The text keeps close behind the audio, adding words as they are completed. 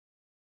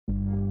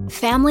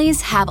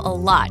Families have a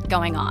lot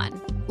going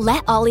on.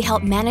 Let Ollie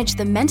help manage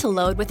the mental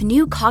load with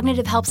new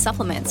cognitive help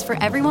supplements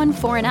for everyone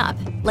 4 and up,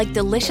 like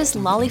delicious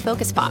Lolly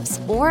Focus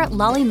Pops or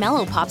Lolly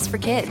Mellow Pops for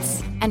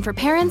kids. And for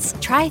parents,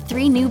 try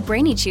 3 new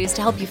Brainy Chews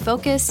to help you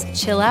focus,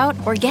 chill out,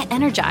 or get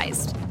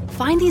energized.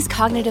 Find these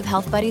cognitive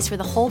health buddies for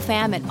the whole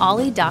fam at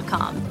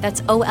ollie.com.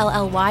 That's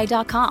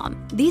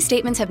OLLY.com. These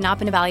statements have not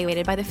been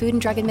evaluated by the Food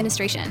and Drug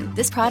Administration.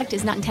 This product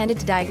is not intended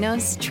to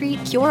diagnose,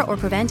 treat, cure, or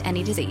prevent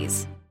any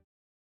disease.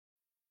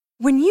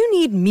 When you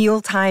need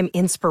mealtime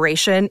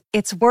inspiration,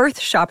 it's worth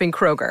shopping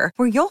Kroger,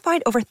 where you'll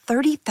find over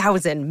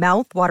 30,000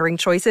 mouth-watering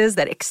choices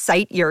that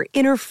excite your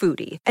inner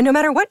foodie. And no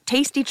matter what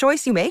tasty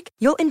choice you make,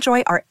 you'll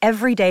enjoy our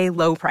everyday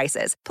low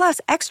prices, plus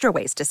extra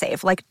ways to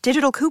save, like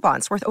digital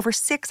coupons worth over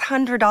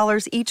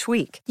 $600 each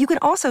week. You can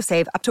also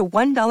save up to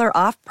 $1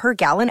 off per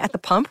gallon at the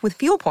pump with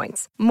fuel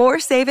points. More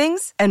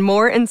savings and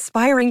more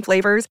inspiring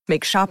flavors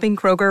make shopping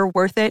Kroger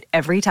worth it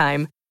every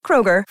time.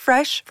 Kroger,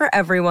 fresh for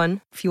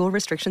everyone. Fuel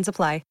restrictions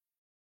apply.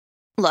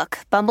 Look,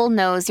 Bumble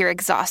knows you're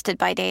exhausted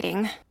by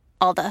dating.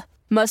 All the,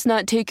 must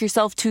not take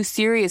yourself too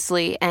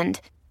seriously,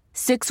 and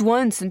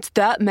 6'1" since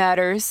that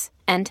matters,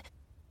 and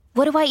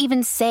what do I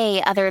even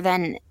say other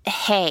than,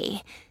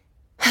 hey?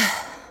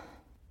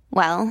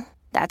 Well,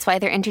 that's why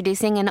they're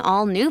introducing an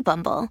all-new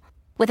Bumble,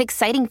 with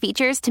exciting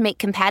features to make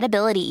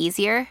compatibility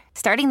easier,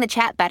 starting the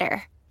chat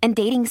better, and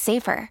dating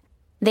safer.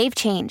 They've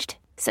changed,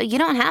 so you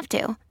don't have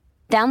to.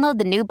 Download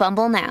the new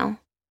Bumble now.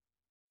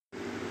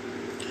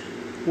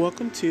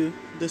 Welcome to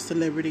the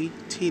Celebrity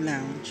Tea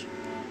Lounge.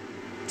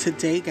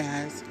 Today,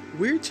 guys,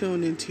 we're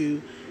tuned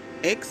into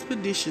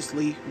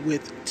Expeditiously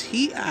with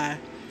T.I.,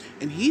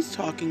 and he's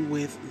talking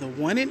with the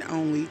one and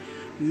only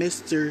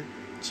Mr.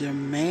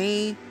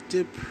 Jermaine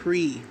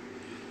Dupri.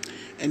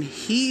 And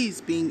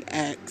he's being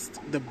asked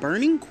the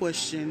burning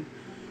question,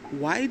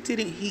 why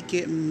didn't he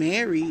get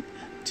married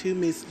to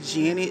Miss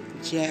Janet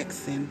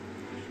Jackson,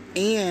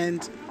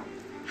 and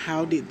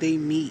how did they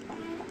meet?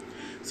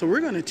 So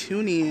we're going to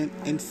tune in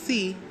and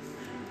see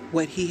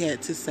what he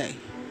had to say.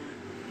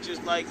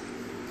 Just like,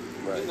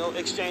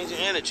 exchanging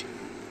energy.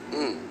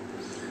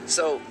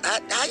 So,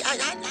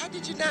 how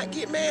did you not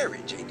get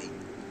married, JD?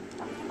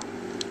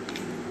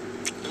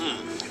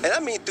 And I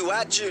mean,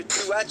 throughout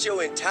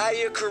your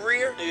entire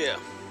career? Yeah.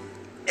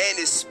 And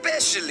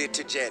especially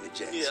to Janet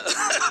Jackson.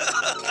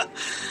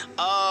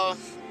 Yeah.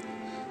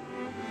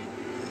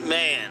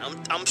 Man,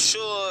 I'm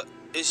sure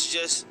it's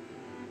just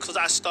because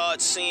I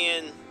started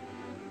seeing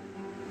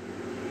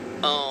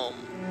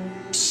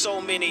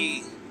so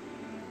many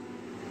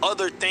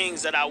other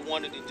things that I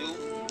wanted to do,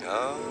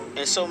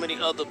 and so many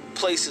other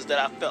places that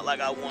I felt like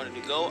I wanted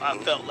to go. I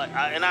felt like,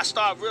 and I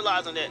started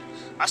realizing that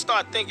I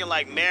started thinking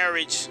like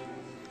marriage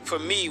for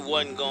me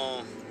wasn't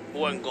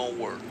gonna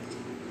work.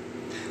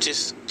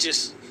 Just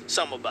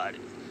something about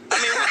it. I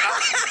mean,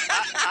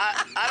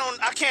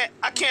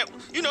 I can't.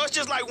 You know, it's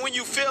just like when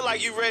you feel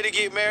like you're ready to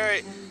get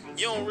married,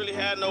 you don't really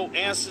have no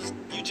answers.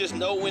 You just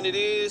know when it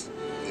is.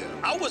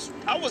 I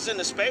was in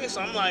the space.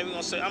 I'm not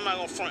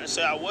gonna front and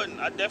say I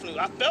wasn't. I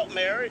felt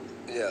married.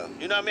 Yeah.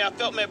 You know what I mean? I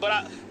felt married, but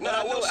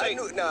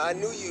I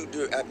knew you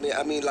do.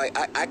 I mean, like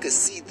I could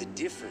see the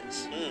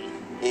difference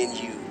in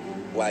you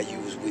while you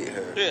was with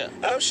her. Yeah.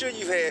 And I'm sure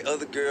you've had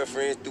other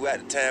girlfriends throughout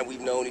the time we've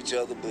known each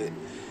other, but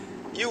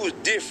you was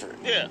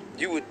different. Yeah.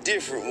 You were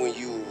different when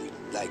you,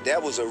 like,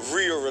 that was a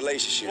real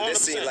relationship. 100%. That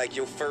seemed like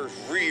your first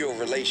real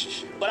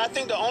relationship. But I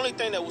think the only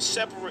thing that was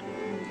separate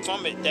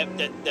from it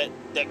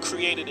that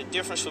created a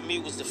difference for me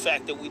was the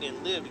fact that we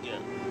didn't live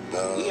together.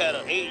 We had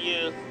an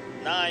 8-year,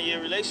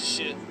 9-year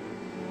relationship,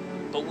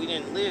 but we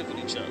didn't live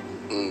with each other.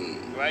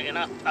 Right? And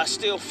I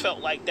still felt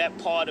like that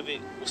part of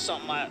it was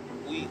something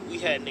we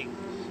hadn't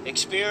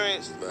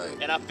experienced. Right.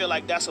 And I feel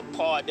like that's a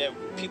part that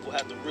people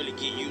have to really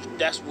get used.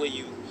 That's where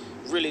you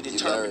really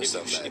determine if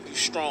you're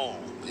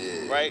strong.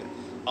 Yeah. Right?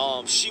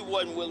 She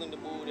wasn't willing to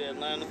move to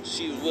Atlanta.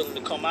 She was willing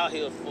to come out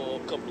here for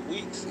a couple of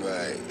weeks.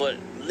 Right. But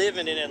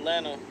living in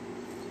Atlanta,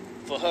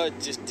 for her,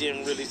 just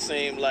didn't really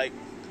seem like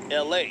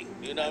L.A.,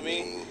 you know what I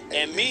mean?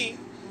 And me,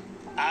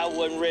 I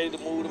wasn't ready to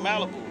move to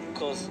Malibu,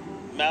 because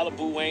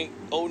Malibu ain't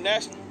Old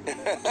National.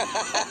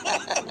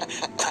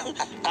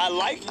 I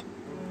like it.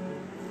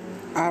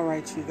 All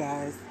right, you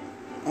guys.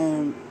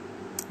 I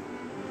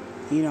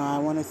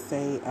want to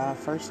say,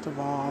 first of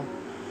all,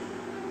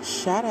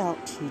 shout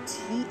out to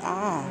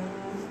T.I.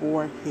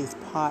 for his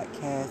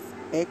podcast,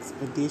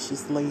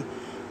 Expeditiously.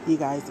 You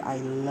guys, I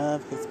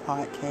love his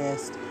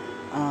podcast.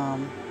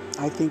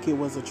 I think it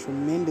was a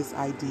tremendous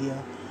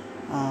idea.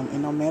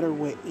 And no matter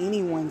what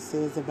anyone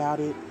says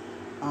about it,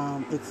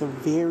 it's a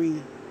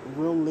very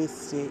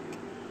realistic,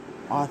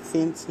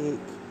 authentic,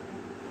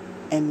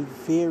 and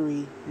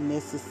very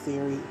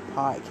necessary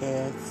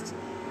podcast.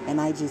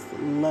 And I just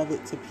love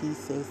it to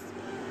pieces.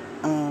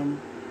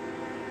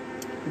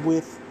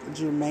 With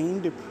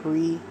Jermaine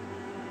Dupri,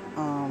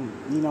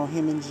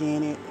 him and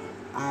Janet,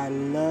 I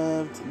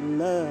loved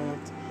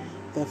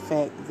the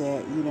fact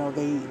that,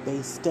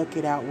 they stuck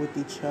it out with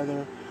each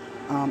other.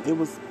 It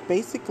was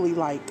basically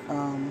like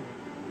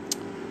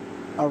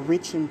a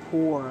rich and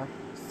poor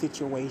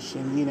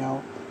situation, you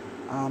know,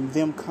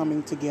 them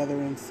coming together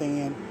and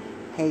saying,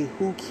 hey,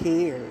 who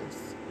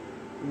cares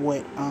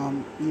what,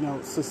 you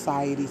know,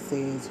 society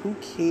says? Who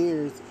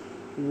cares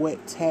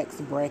what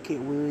tax bracket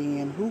we're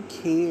in? Who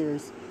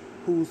cares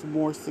who's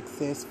more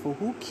successful?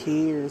 Who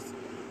cares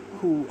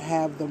who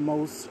have the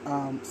most,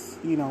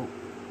 you know,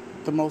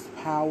 the most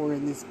power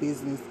in this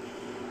business?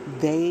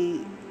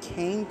 They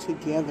came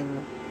together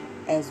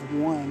as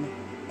one,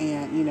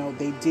 and, you know,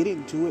 they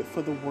didn't do it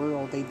for the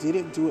world. They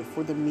didn't do it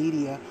for the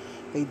media.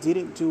 They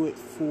didn't do it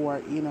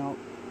for, you know,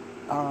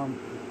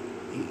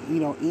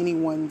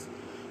 anyone's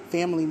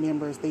family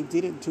members. They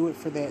didn't do it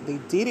for that. They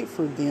did it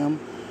for them.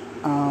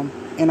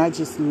 And I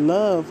just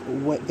love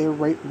what their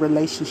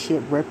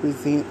relationship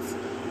represents.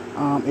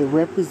 It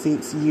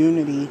represents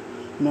unity,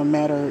 no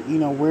matter, you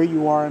know, where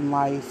you are in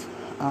life.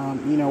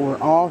 You know, we're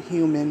all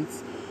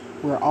humans.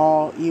 We're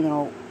all, you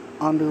know,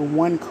 under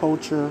one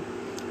culture.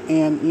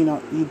 And, you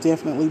know, you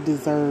definitely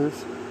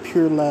deserve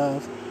pure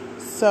love.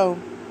 So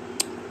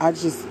I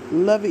just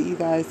love it, you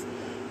guys.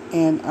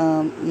 And,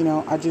 you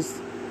know,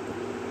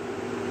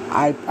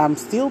 I'm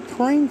still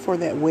praying for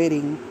that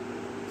wedding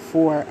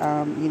for,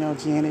 you know,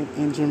 Janet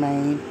and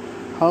Jermaine.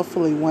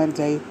 Hopefully one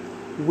day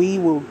we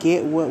will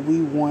get what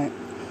we want.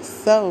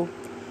 So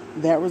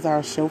that was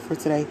our show for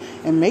today.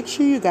 And make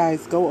sure you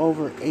guys go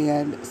over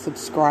and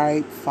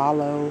subscribe,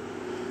 follow,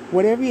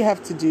 whatever you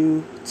have to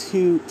do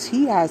to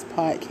T.I.'s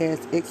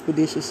podcast,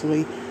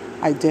 Expeditiously.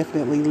 I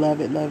definitely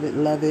love it, love it,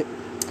 love it.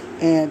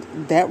 And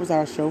that was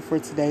our show for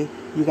today.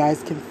 You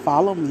guys can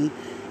follow me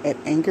at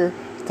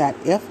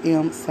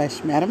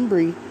anchor.fm/Madam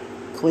Bree.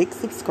 Click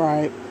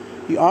subscribe.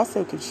 You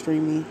also can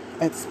stream me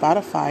at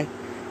Spotify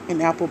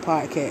and Apple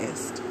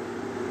Podcast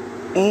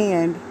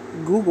and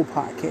Google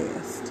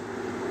Podcast.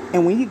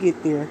 And when you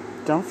get there,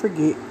 don't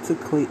forget to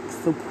click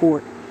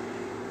support.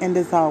 And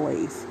as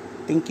always,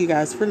 thank you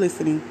guys for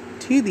listening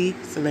to the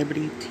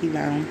Celebrity Tea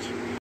Lounge.